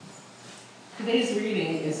Today's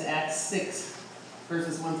reading is Acts 6,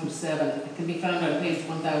 verses 1 through 7. It can be found on page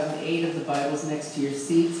 1008 of the Bibles next to your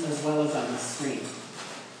seats, as well as on the screen.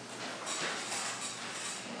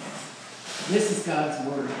 This is God's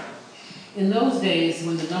Word. In those days,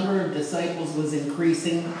 when the number of disciples was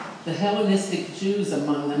increasing, the Hellenistic Jews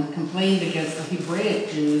among them complained against the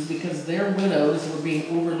Hebraic Jews because their widows were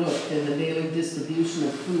being overlooked in the daily distribution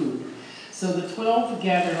of food. So the 12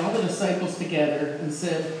 gathered all the disciples together and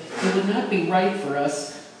said, "It would not be right for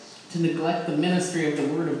us to neglect the ministry of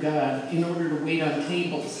the Word of God in order to wait on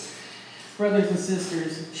tables. Brothers and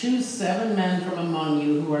sisters, choose 7 men from among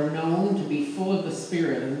you who are known to be full of the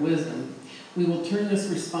Spirit and wisdom. We will turn this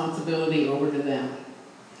responsibility over to them,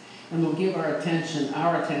 and we'll give our attention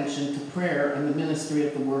to prayer and the ministry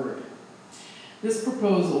of the Word." This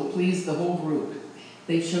proposal pleased the whole group.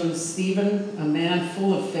 They chose Stephen, a man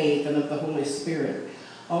full of faith and of the Holy Spirit.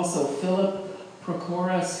 Also Philip,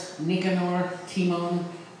 Prochorus, Nicanor, Timon,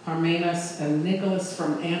 Parmenas, and Nicholas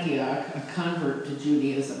from Antioch, a convert to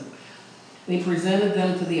Judaism. They presented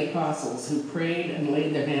them to the apostles, who prayed and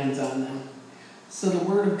laid their hands on them. So the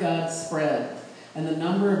word of God spread, and the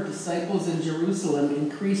number of disciples in Jerusalem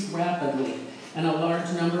increased rapidly, and a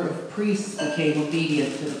large number of priests became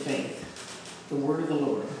obedient to the faith. The word of the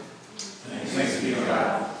Lord. Thanks be to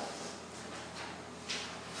God.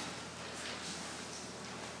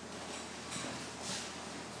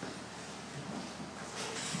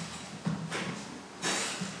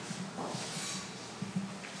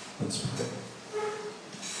 Let's pray.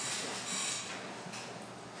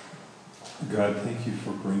 God, thank you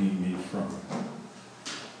for bringing me from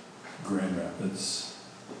Grand Rapids.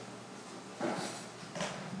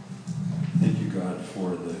 Thank you, God,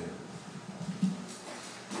 for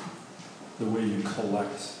the way you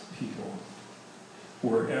collect people.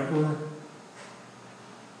 Wherever,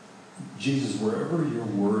 Jesus, wherever your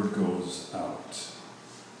word goes out,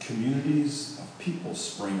 communities of people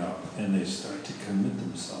spring up and they start to commit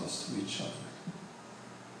themselves to each other.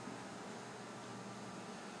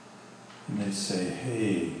 And they say,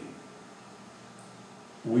 hey,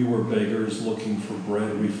 we were beggars looking for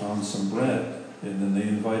bread, we found some bread. And then they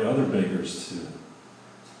invite other beggars to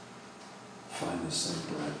find the same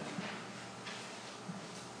bread.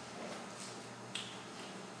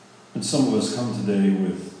 And some of us come today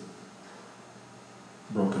with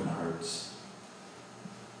broken hearts.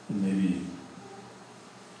 And maybe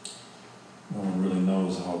no one really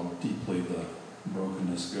knows how deeply the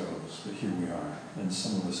brokenness goes, but here we are. And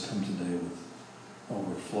some of us come today with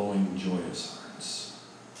overflowing, joyous hearts.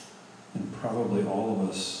 And probably all of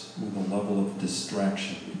us with a level of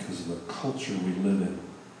distraction because of the culture we live in,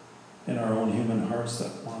 and our own human hearts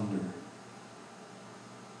that wander.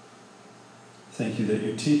 Thank you that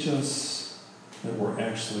you teach us that we're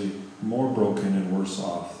actually more broken and worse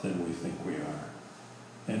off than we think we are.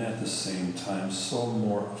 And at the same time, so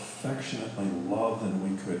more affectionately loved than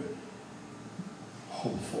we could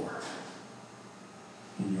hope for.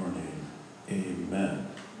 In your name, amen.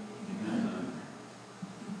 Amen.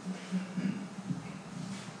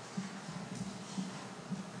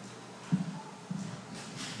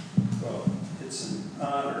 Well, it's an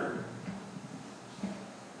honor.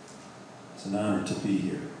 It's an honor to be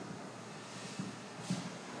here.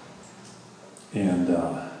 And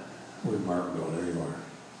where'd Mark go? There you are.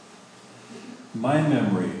 My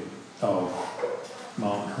memory of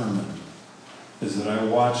Mount Hermon is that I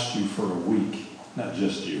watched you for a week, not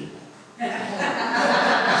just you. And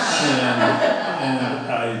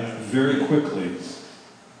I very quickly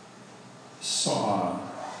saw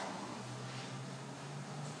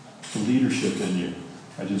the leadership in you.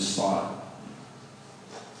 I just saw it.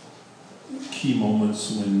 Key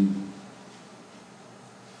moments when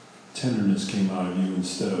tenderness came out of you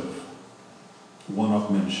instead of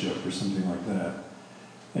one-upmanship or something like that.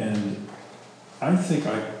 And I think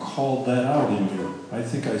I called that out in you. I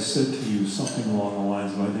think I said to you something along the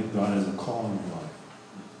lines of, I think God has a call in your life.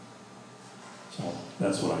 So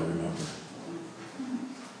that's what I remember.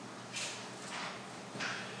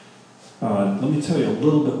 Let me tell you a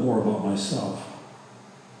little bit more about myself.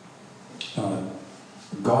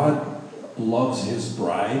 God loves his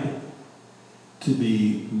bride to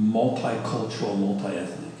be multicultural,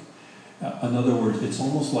 multi-ethnic. In other words, it's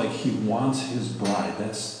almost like he wants his bride.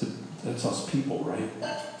 That's us people, right?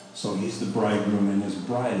 So he's the bridegroom and his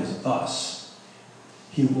bride is us.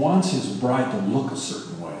 He wants his bride to look a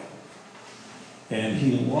certain way. And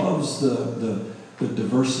he loves the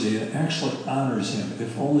diversity and actually honors him.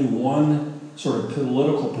 If only one sort of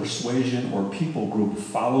political persuasion or people group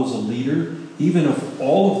follows a leader, even if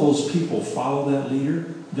all of those people follow that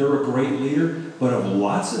leader, they're a great leader. But if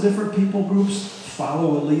lots of different people groups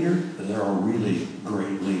follow a leader, they're a really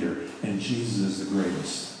great leader. And Jesus is the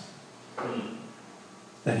greatest.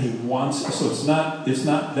 That he wants, so it's not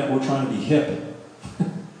that we're trying to be hip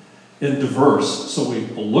and diverse so we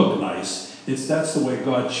look nice. That's the way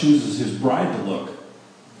God chooses his bride to look.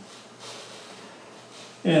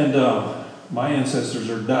 And my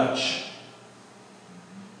ancestors are Dutch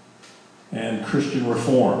and Christian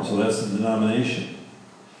Reformed, so that's the denomination.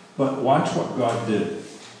 But watch what God did.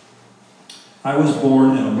 I was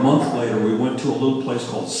born, and a month later we went to a little place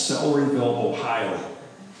called Celeryville, Ohio.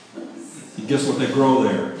 You guess what they grow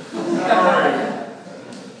there?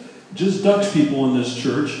 Just Dutch people in this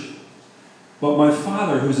church. But my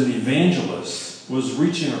father, who's an evangelist, was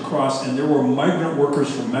reaching across, and there were migrant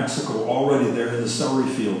workers from Mexico already there in the celery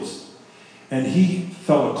fields. And he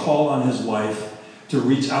felt a call on his life to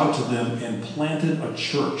reach out to them and planted a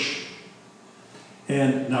church.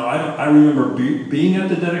 And now I remember being at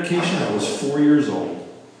the dedication. I was 4 years old.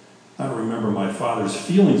 I don't remember my father's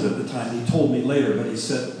feelings at the time. He told me later, but he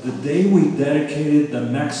said, the day we dedicated the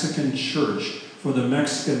Mexican church for the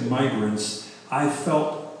Mexican migrants, I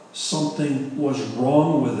felt something was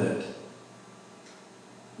wrong with it.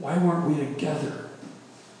 Why weren't we together?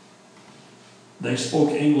 They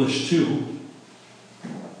spoke English too.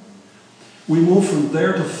 We moved from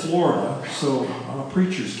there to Florida, so I'm a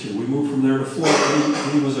preacher's kid. We moved from there to Florida,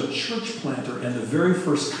 and he was a church planter, and the very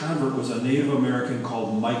first convert was a Native American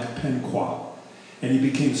called Mike Penqua. And he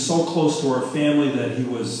became so close to our family that he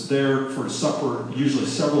was there for supper usually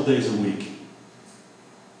several days a week.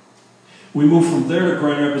 We moved from there to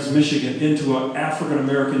Grand Rapids, Michigan, into an African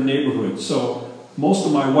American neighborhood. So most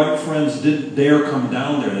of my white friends didn't dare come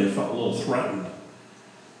down there. They felt a little threatened.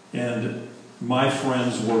 And my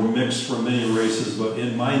friends were mixed from many races, but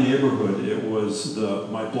in my neighborhood, it was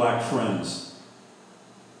my black friends.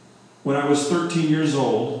 When I was 13 years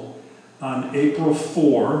old, on April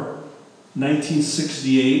 4,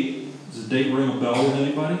 1968, does the date ring a bell with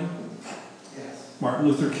anybody? Yes. Martin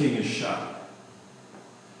Luther King is shot.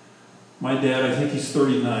 My dad, I think he's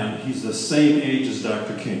 39. He's the same age as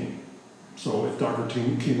Dr. King. So if Dr.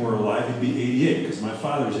 King were alive, he'd be 88, because my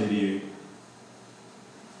father's 88.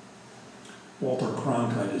 Walter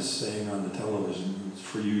Cronkite is saying on the television,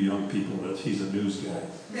 for you young people, that he's a news guy.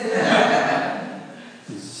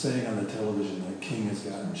 He's saying on the television that King has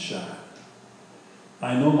gotten shot.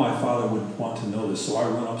 I know my father would want to know this, so I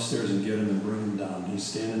run upstairs and get him and bring him down. He's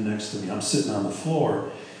standing next to me. I'm sitting on the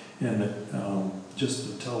floor, and just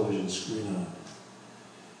the television screen on.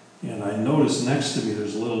 And I notice next to me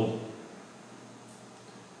there's little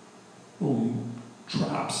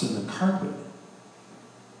drops in the carpet.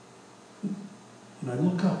 And I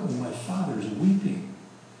look up and my father's weeping.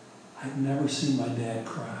 I'd never seen my dad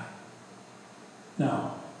cry.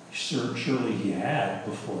 Now, surely he had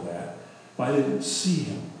before that, but I didn't see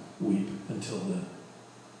him weep until then.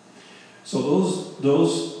 So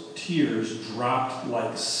those tears dropped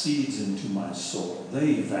like seeds into my soul.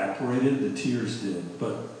 They evaporated, the tears did,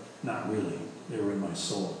 but not really. They were in my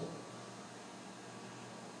soul.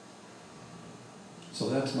 So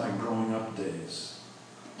that's my growing up days.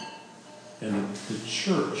 And the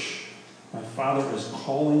church, my father is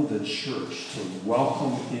calling the church to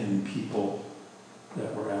welcome in people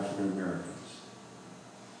that were African Americans.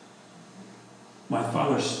 My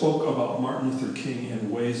father spoke about Martin Luther King in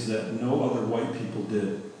ways that no other white people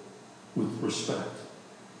did, with respect.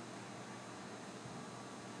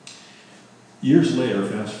 Years later,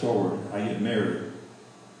 fast forward, I get married.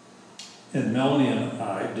 And Melanie and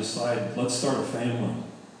I decide, let's start a family.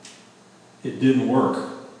 It didn't work.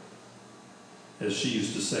 As she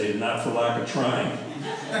used to say, not for lack of trying.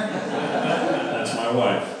 That's my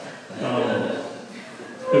wife.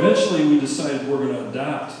 Eventually we decided we're going to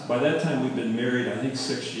adopt. By that time we'd been married, I think,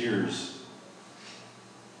 6 years.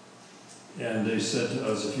 And they said to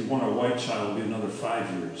us, if you want a white child, it'll be another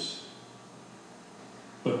 5 years.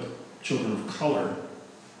 But children of color,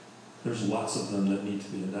 there's lots of them that need to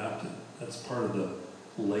be adopted. That's part of the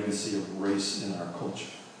legacy of race in our culture.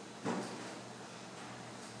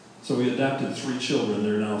 So we adopted 3 children.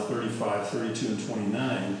 They're now 35, 32, and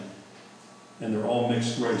 29. And they're all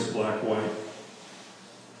mixed race, black, white.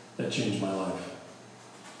 That changed my life.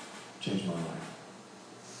 Changed my life.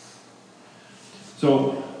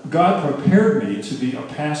 So God prepared me to be a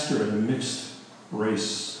pastor in a mixed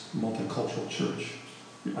race, multicultural church.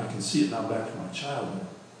 I can see it now back from my childhood.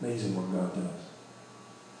 Amazing what God does.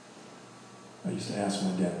 I used to ask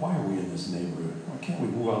my dad, why are we in this neighborhood? Why can't we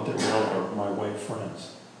move out there with all my white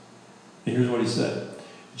friends? And here's what he said.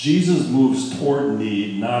 Jesus moves toward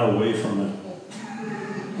need, not away from it.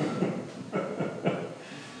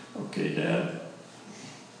 Okay, Dad?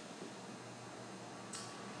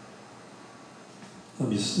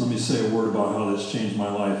 let me say a word about how this changed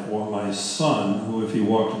my life. Well, my son, who if he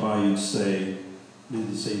walked by, you'd say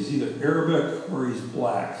he's either Arabic or he's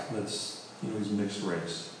black. That's, he's mixed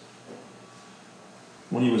race.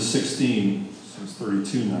 When he was 16, so he's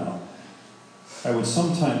 32 now, I would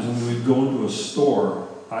sometimes, when we would go into a store,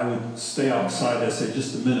 I would stay outside. I'd say,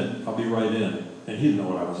 just a minute, I'll be right in. And he didn't know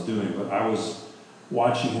what I was doing, but I was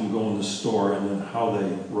watching him go in the store and then how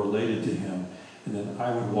they related to him. And then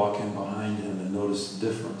I would walk in behind him and notice the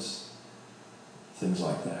difference. Things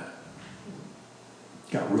like that.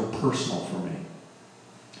 Got real personal for me.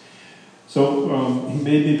 So he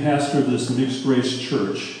made me pastor of this mixed race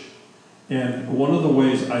church. And one of the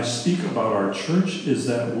ways I speak about our church is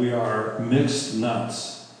that we are mixed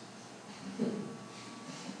nuts.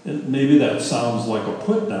 And maybe that sounds like a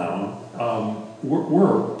put down.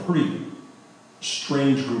 We're a pretty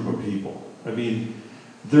strange group of people. I mean,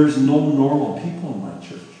 there's no normal people in my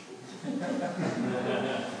church.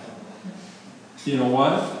 You know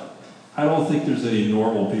what? I don't think there's any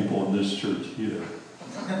normal people in this church either.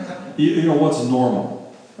 You know what's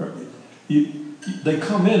normal? They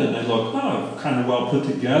come in and they look, kind of well put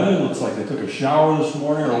together. It looks like they took a shower this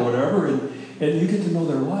morning or whatever. And you get to know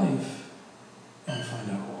their life and you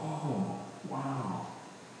find out, oh, wow.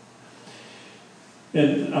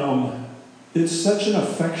 And it's such an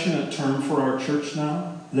affectionate term for our church now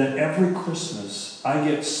that every Christmas I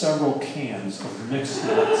get several cans of mixed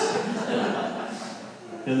nuts.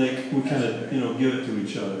 And we kind of, give it to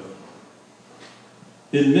each other.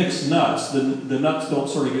 In mixed nuts, the nuts don't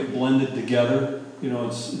sort of get blended together.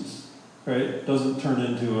 It's right. It doesn't turn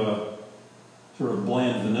into a sort of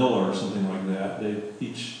bland vanilla or something like that.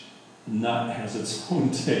 Each nut has its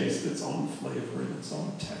own taste, its own flavor, and its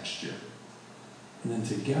own texture. And then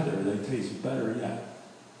together, they taste better yet.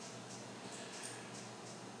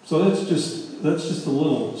 So that's just a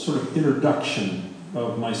little sort of introduction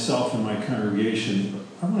of myself and my congregation.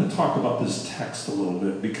 I'm going to talk about this text a little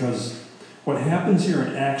bit because what happens here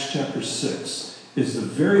in Acts chapter 6 is the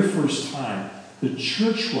very first time the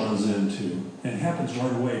church runs into, and it happens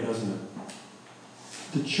right away, doesn't it?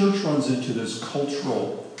 The church runs into this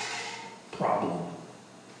cultural problem.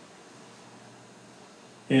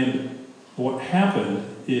 And what happened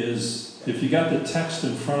is, if you got the text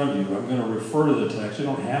in front of you, I'm going to refer to the text. You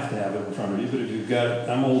don't have to have it in front of you, but if you've got it,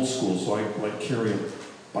 I'm old school, so I like carry a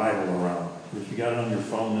Bible around. If you got it on your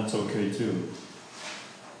phone, that's okay too.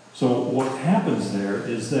 So what happens there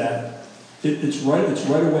is that it's right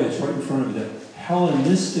away, it's right in front of you, that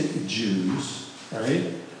Hellenistic Jews,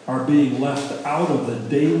 right, are being left out of the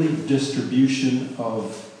daily distribution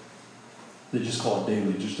of, they just call it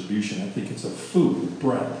daily distribution, I think it's of food,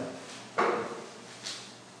 bread.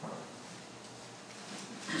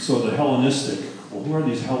 So the Hellenistic, well, who are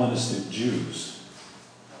these Hellenistic Jews?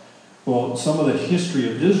 Well, some of the history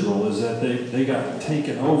of Israel is that they got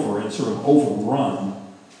taken over and sort of overrun,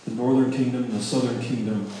 the northern kingdom and the southern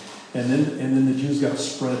kingdom, and then the Jews got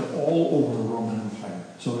spread all over the Roman Empire.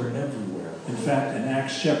 So they're everywhere. In fact, in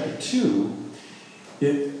Acts chapter 2,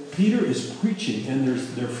 Peter is preaching, and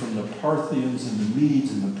they're from the Parthians and the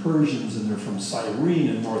Medes and the Persians, and they're from Cyrene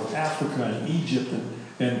and North Africa and Egypt,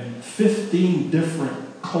 and 15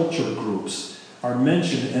 different culture groups are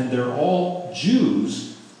mentioned, and they're all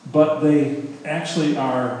Jews, but they actually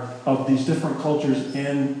are of these different cultures,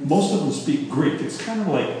 and most of them speak Greek. It's kind of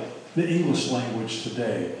like the English language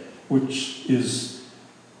today, which is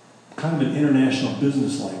kind of an international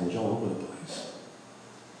business language all over the place.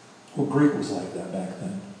 Well, Greek was like that back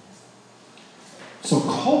then. So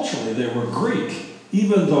culturally they were Greek,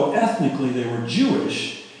 even though ethnically they were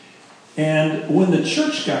Jewish. And when the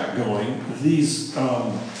church got going, these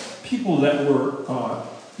people that were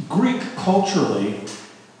Greek culturally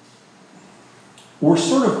were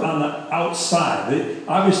sort of on the outside.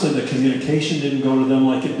 Obviously the communication didn't go to them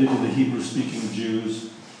like it did to the Hebrew-speaking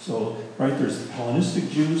Jews. So, right, there's the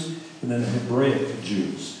Hellenistic Jews and then the Hebraic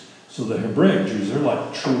Jews. So the Hebraic Jews, they're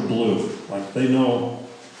like true blue. Like they know,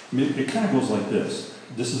 I mean, it kind of goes like this.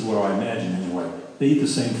 This is what I imagine anyway. They eat the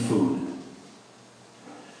same food.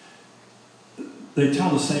 They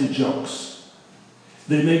tell the same jokes.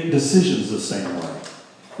 They make decisions the same way.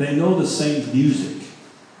 They know the same music.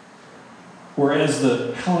 Whereas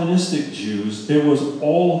the Hellenistic Jews, it was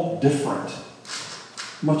all different.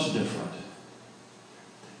 Much different.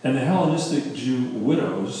 And the Hellenistic Jew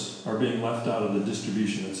widows are being left out of the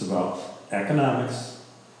distribution. It's about economics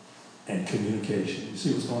and communication. You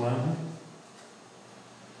see what's going on here?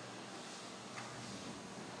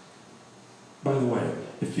 By the way,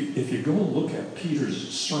 if you go look at Peter's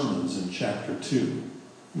sermons in chapter 2,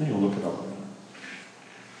 let me look it up.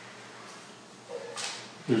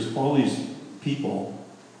 There's all these people.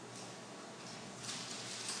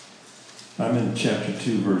 I'm in chapter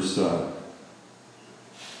 2, verse 7.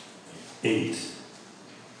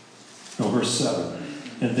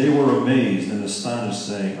 And they were amazed and astonished,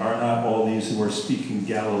 saying, are not all these who are speaking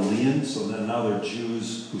Galileans? So then now they're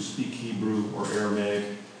Jews who speak Hebrew or Aramaic,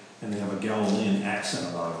 and they have a Galilean accent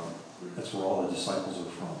about them. That's where all the disciples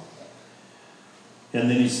are from. And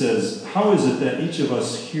then he says, how is it that each of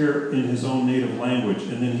us hear in his own native language?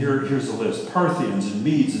 And then here's the list. Parthians and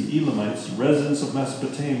Medes and Elamites, residents of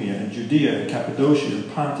Mesopotamia and Judea and Cappadocia and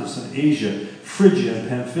Pontus and Asia, Phrygia and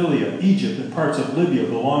Pamphylia, Egypt and parts of Libya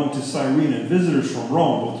belonging to Cyrene, and visitors from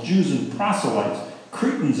Rome, both Jews and proselytes,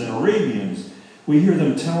 Cretans and Arabians. We hear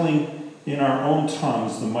them telling in our own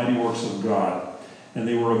tongues the mighty works of God. And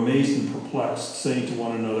they were amazed and perplexed, saying to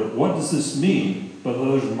one another, what does this mean? But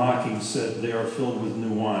others mocking said, they are filled with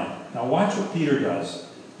new wine. Now watch what Peter does.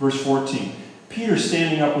 Verse 14. Peter,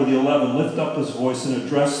 standing up with the 11, lifted up his voice and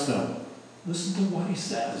addressed them. Listen to what he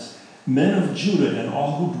says. Men of Judah and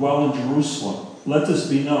all who dwell in Jerusalem, let this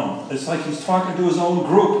be known. It's like he's talking to his own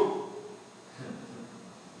group.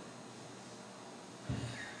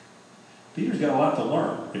 Peter's got a lot to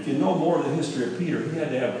learn. If you know more of the history of Peter, he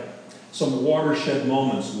had to have some watershed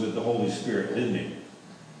moments with the Holy Spirit, didn't he?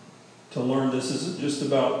 To learn this isn't just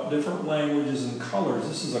about different languages and colors.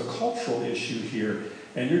 This is a cultural issue here.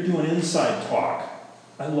 And you're doing inside talk.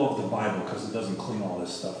 I love the Bible because it doesn't clean all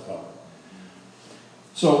this stuff up.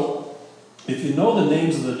 So, if you know the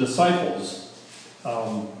names of the disciples,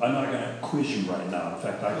 I'm not going to quiz you right now. In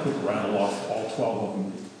fact, I couldn't rattle off all 12 of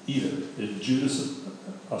them either. Judas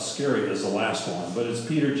Iscariot is the last one. But it's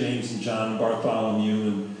Peter, James, and John, Bartholomew,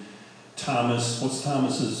 and Thomas.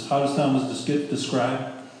 How does Thomas get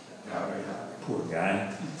described? Poor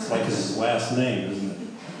guy. It's like his last name, isn't it?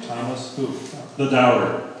 Thomas who? The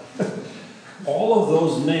doubter. All of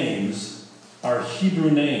those names are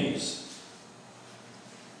Hebrew names.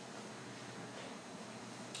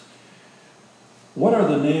 What are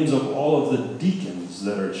the names of all of the deacons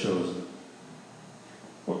that are chosen?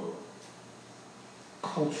 What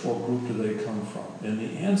cultural group do they come from? And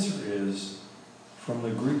the answer is from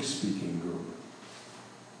the Greek-speaking group.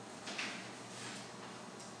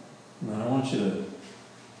 Now I want you to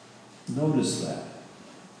notice that.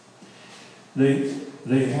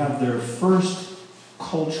 They have their first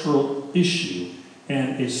cultural issue,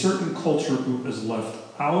 and a certain culture group is left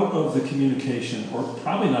out of the communication, or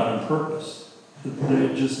probably not on purpose.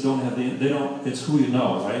 They just don't have it's who you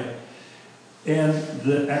know, right? And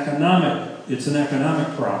it's an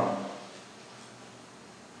economic problem.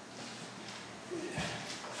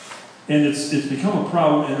 And it's become a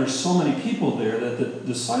problem, and there's so many people there that the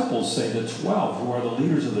disciples say, the 12 who are the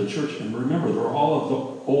leaders of the church, and remember, they're all of the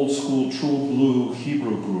old school, true blue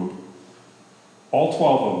Hebrew group, all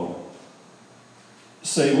 12 of them,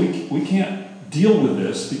 say, we can't deal with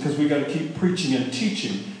this because we got to keep preaching and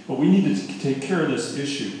teaching, but we need to take care of this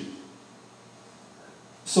issue.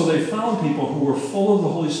 So they found people who were full of the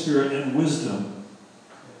Holy Spirit and wisdom,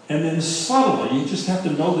 and then subtly, you just have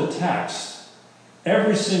to know the text. Let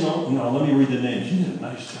me read the names. You did a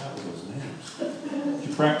nice job with those names. Did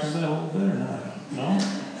you practice that a little bit or not? No?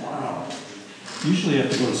 Wow. Usually you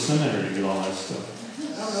have to go to seminary to get all that stuff.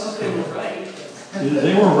 I don't know if they were right.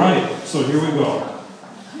 They were right. So here we go.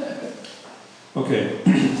 Okay.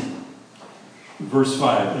 Verse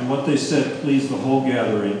 5. And what they said pleased the whole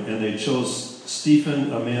gathering, and they chose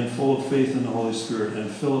Stephen, a man full of faith in the Holy Spirit,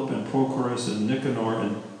 and Philip and Prochorus and Nicanor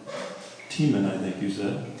and Timon, I think you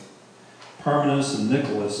said. Parmenas and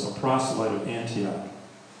Nicholas, a proselyte of Antioch.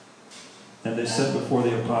 And they set before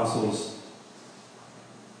the apostles,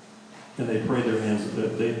 and they prayed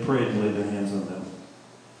and laid their hands on them.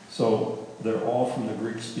 So they're all from the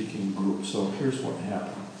Greek-speaking group. So here's what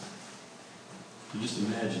happened. You just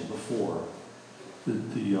imagine before the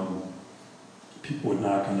people would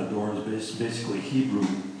knock on the doors, basically Hebrew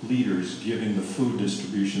leaders giving the food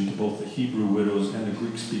distribution to both the Hebrew widows and the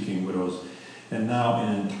Greek-speaking widows. And now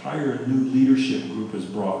an entire new leadership group is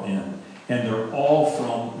brought in. And they're all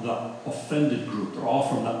from the offended group. They're all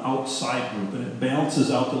from the outside group. And it balances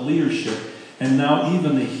out the leadership. And now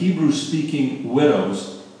even the Hebrew-speaking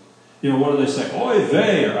widows, what do they say? Oy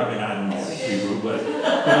vey! Or, I don't know Hebrew, but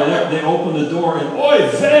they open the door and oy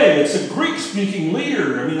vey! It's a Greek-speaking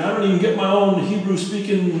leader. I don't even get my own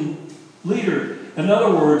Hebrew-speaking leader. In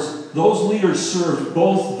other words, those leaders served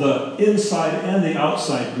both the inside and the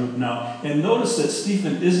outside group now. And notice that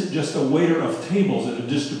Stephen isn't just a waiter of tables and a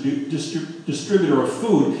distributor of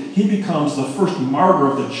food. He becomes the first martyr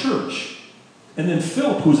of the church. And then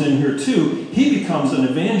Philip, who's in here too, he becomes an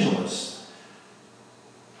evangelist.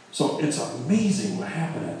 So it's amazing what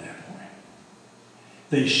happened at that point.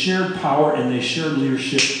 They shared power and they shared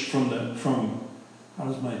leadership from how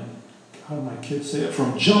do my kids say it?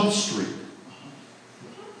 From Jump Street.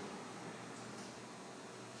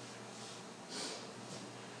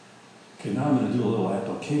 Okay, now I'm going to do a little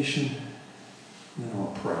application, and then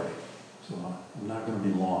I'll pray. So I'm not going to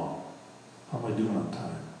be long. How am I doing on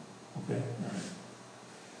time? Okay? All right.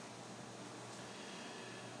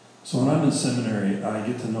 So when I'm in seminary, I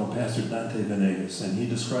get to know Pastor Dante Venegas, and he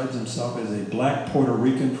describes himself as a black Puerto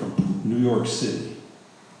Rican from New York City.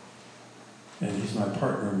 And he's my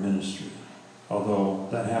partner in ministry, although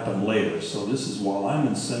that happened later. So this is while I'm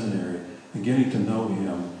in seminary and getting to know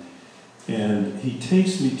him. And he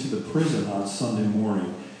takes me to the prison on Sunday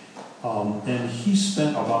morning. And he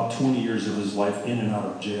spent about 20 years of his life in and out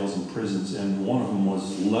of jails and prisons, and one of them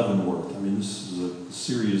was Leavenworth. I mean, this is a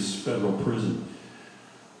serious federal prison.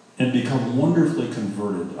 And become wonderfully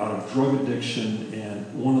converted out of drug addiction,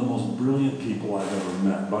 and one of the most brilliant people I've ever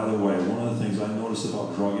met. By the way, one of the things I notice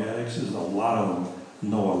about drug addicts is a lot of them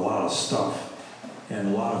know a lot of stuff, and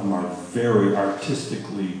a lot of them are very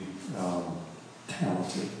artistically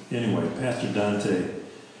talented. Anyway, Pastor Dante,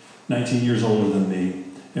 19 years older than me,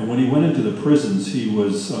 and when he went into the prisons, he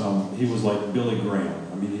was like Billy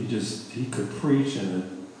Graham. I mean, he could preach,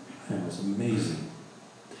 and it was amazing.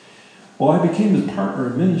 Well, I became his partner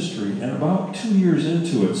in ministry, and about 2 years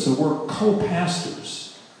into it, so we're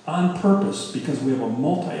co-pastors on purpose because we have a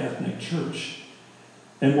multi-ethnic church.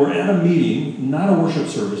 And we're at a meeting, not a worship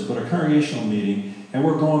service, but a congregational meeting, and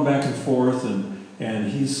we're going back and forth,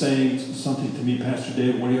 and he's saying something to me, Pastor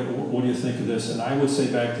Dave, what do you think of this? And I would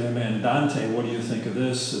say back to him, and Dante, what do you think of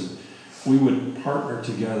this? And we would partner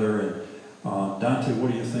together, and Dante,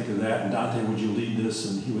 what do you think of that? And Dante, would you lead this?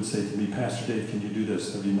 And he would say to me, Pastor Dave, can you do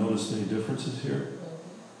this? Have you noticed any differences here?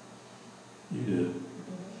 You did.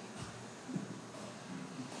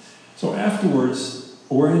 So afterwards,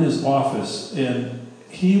 we're in his office, and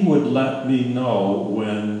he would let me know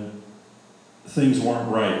when things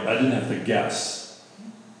weren't right. I didn't have to guess.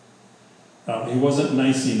 He wasn't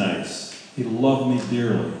nicey nice. He loved me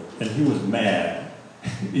dearly, and he was mad.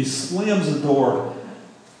 He slams the door.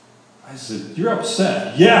 I said, you're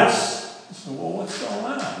upset. Yes. I said, well, what's going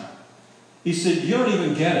on? He said, you don't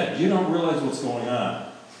even get it. You don't realize what's going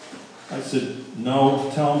on. I said,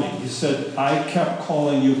 no, tell me. He said, I kept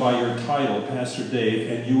calling you by your title, Pastor Dave,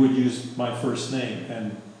 and you would use my first name.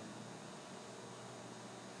 And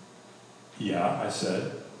yeah, I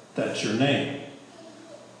said, that's your name.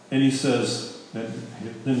 And he says, then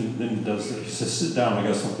he does this. He says, sit down, I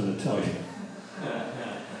got something to tell you.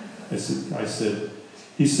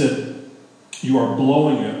 He said, you are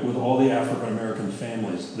blowing it with all the African American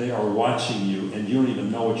families. They are watching you, and you don't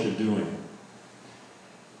even know what you're doing.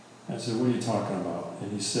 I said, what are you talking about?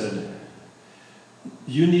 And he said,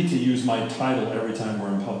 you need to use my title every time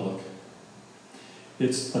we're in public.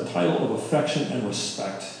 It's a title of affection and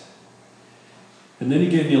respect. And then he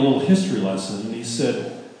gave me a little history lesson, and he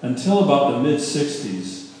said, until about the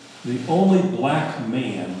mid-60s, the only black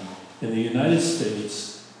man in the United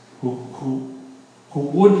States who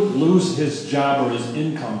wouldn't lose his job or his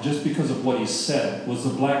income just because of what he said was the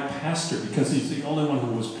black pastor, because he's the only one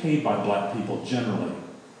who was paid by black people generally.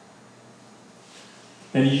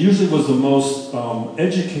 And he usually was the most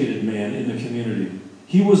educated man in the community.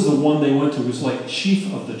 He was the one they went to. He was like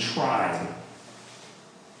chief of the tribe.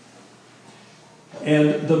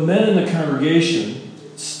 And the men in the congregation,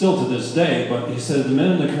 still to this day, but he said the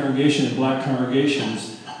men in the congregation in black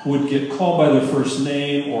congregations would get called by their first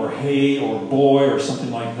name, or hey, or boy, or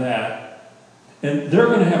something like that. And they're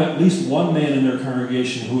going to have at least one man in their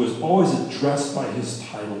congregation who is always addressed by his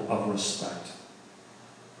title of respect.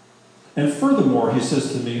 And furthermore, he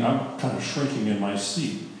says to me, I'm kind of shrinking in my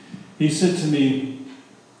seat. He said to me,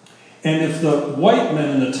 and if the white men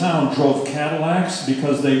in the town drove Cadillacs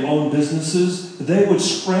because they owned businesses, they would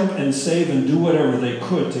scrimp and save and do whatever they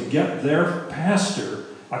could to get their pastor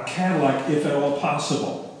a Cadillac if at all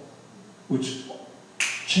possible, which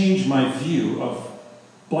changed my view of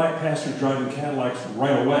black pastors driving Cadillacs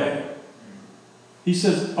right away. He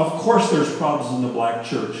says, of course there's problems in the black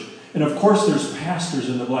church, and of course there's pastors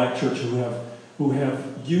in the black church who have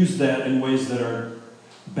used that in ways that are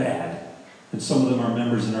bad. And some of them are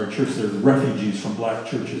members in our church. They're refugees from black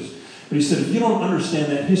churches. But he said, if you don't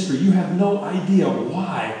understand that history, you have no idea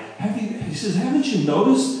why. He says, haven't you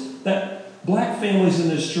noticed that black families in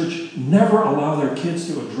this church never allow their kids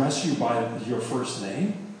to address you by your first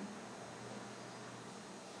name?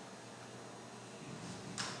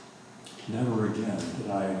 Never again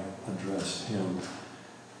did I address him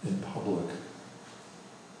in public,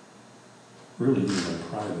 really even in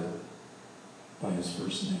private, by his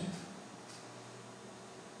first name.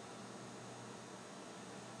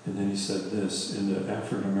 And then he said this, in the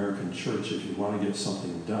African American church, if you want to get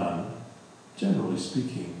something done, generally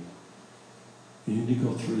speaking, you need to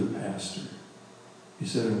go through the pastor. He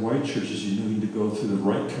said in white churches, you need to go through the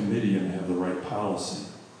right committee and have the right policy.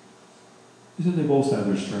 He said they both have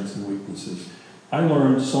their strengths and weaknesses. I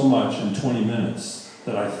learned so much in 20 minutes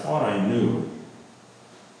that I thought I knew.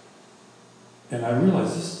 And I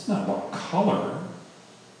realized this is not about color.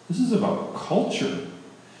 This is about culture.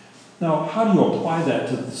 Now, how do you apply that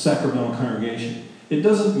to the sacramental congregation? It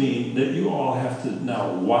doesn't mean that you all have to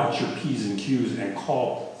now watch your P's and Q's and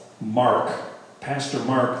call Mark, Pastor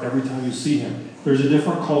Mark, every time you see him. There's a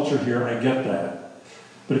different culture here, I get that.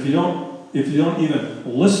 But if you don't even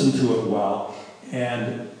listen to it well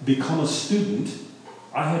and become a student,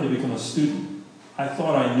 I had to become a student. I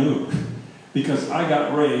thought I knew because I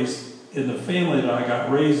got raised in the family that I got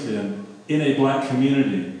raised in a black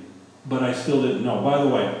community, but I still didn't know. By the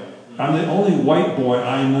way, I'm the only white boy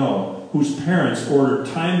I know whose parents ordered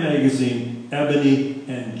Time Magazine, Ebony,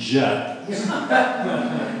 and Jet.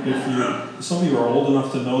 Some of you are old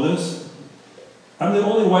enough to know this. I'm the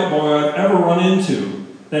only white boy I've ever run into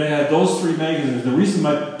that had those 3 magazines. The reason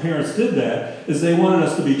my parents did that is they wanted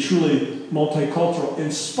us to be truly multicultural.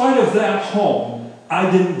 In spite of that home, I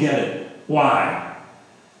didn't get it. Why?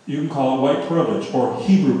 You can call it white privilege or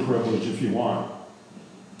Hebrew privilege if you want.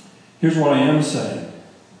 Here's what I am saying.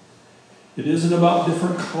 It isn't about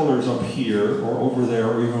different colors up here or over there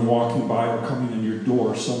or even walking by or coming in your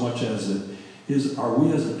door so much as it is, are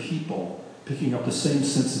we as a people picking up the same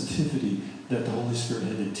sensitivity that the Holy Spirit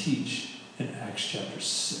had to teach in Acts chapter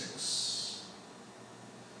 6?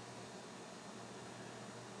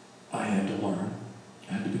 I had to learn.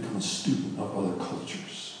 I had to become a student of other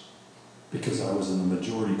cultures because I was in the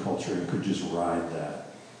majority culture and could just ride that.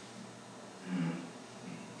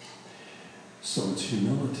 So it's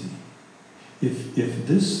humility. If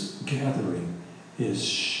this gathering is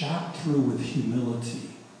shot through with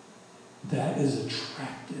humility, that is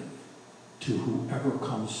attractive to whoever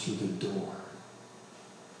comes through the door.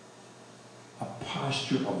 A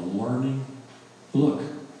posture of learning. Look,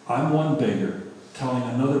 I'm one beggar telling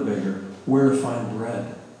another beggar where to find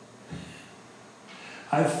bread.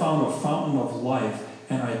 I found a fountain of life,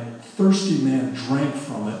 and a thirsty man drank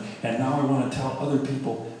from it, and now I want to tell other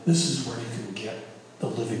people, this is where you can get the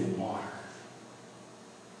living water.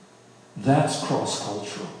 That's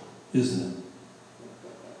cross-cultural, isn't it?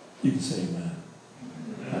 You can say amen.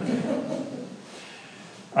 Okay.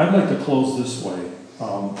 I'd like to close this way.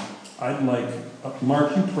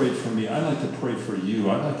 Mark, you prayed for me. I'd like to pray for you.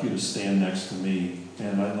 I'd like you to stand next to me,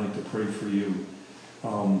 and I'd like to pray for you.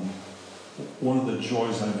 One of the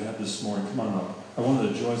joys I've had this morning, come on up. One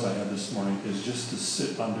of the joys I had this morning is just to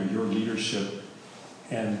sit under your leadership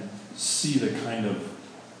and see the kind of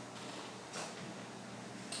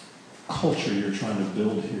culture you're trying to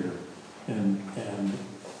build here. And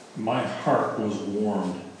my heart was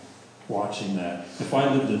warmed watching that. If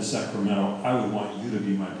I lived in Sacramento, I would want you to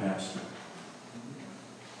be my pastor.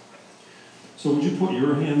 So would you put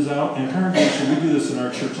your hands out? And congregation, we do this in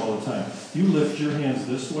our church all the time. You lift your hands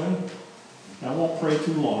this way. I won't pray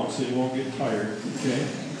too long so you won't get tired, okay?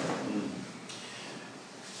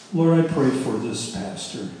 Lord, I pray for this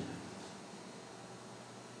pastor.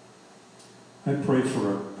 I pray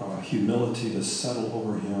for humility to settle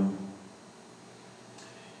over him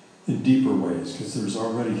in deeper ways, because there's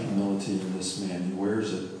already humility in this man. He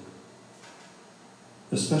wears it.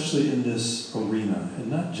 Especially in this arena.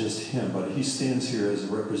 And not just him, but he stands here as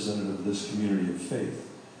a representative of this community of faith.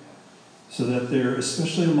 So that there,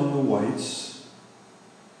 especially among the whites,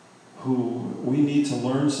 who we need to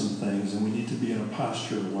learn some things and we need to be in a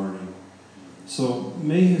posture of learning. So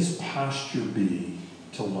may his posture be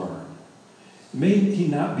to learn. May he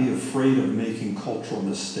not be afraid of making cultural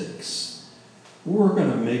mistakes. We're going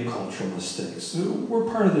to make cultural mistakes. We're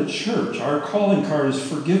part of the church. Our calling card is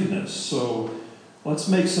forgiveness. So let's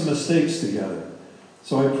make some mistakes together.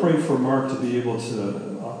 So I pray for Mark to be able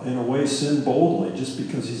to, in a way, sin boldly just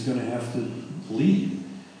because he's going to have to lead.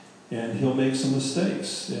 And he'll make some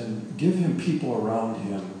mistakes. And give him people around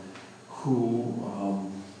him who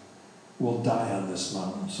will die on this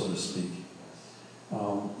mountain, so to speak.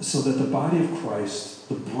 So that the body of Christ,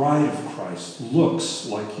 the bride of Christ, looks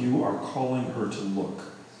like you are calling her to look.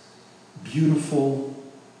 Beautiful,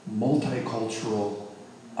 multicultural,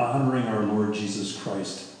 honoring our Lord Jesus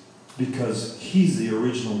Christ, because he's the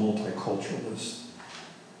original multiculturalist.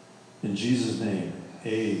 In Jesus' name,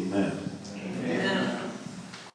 amen. Amen.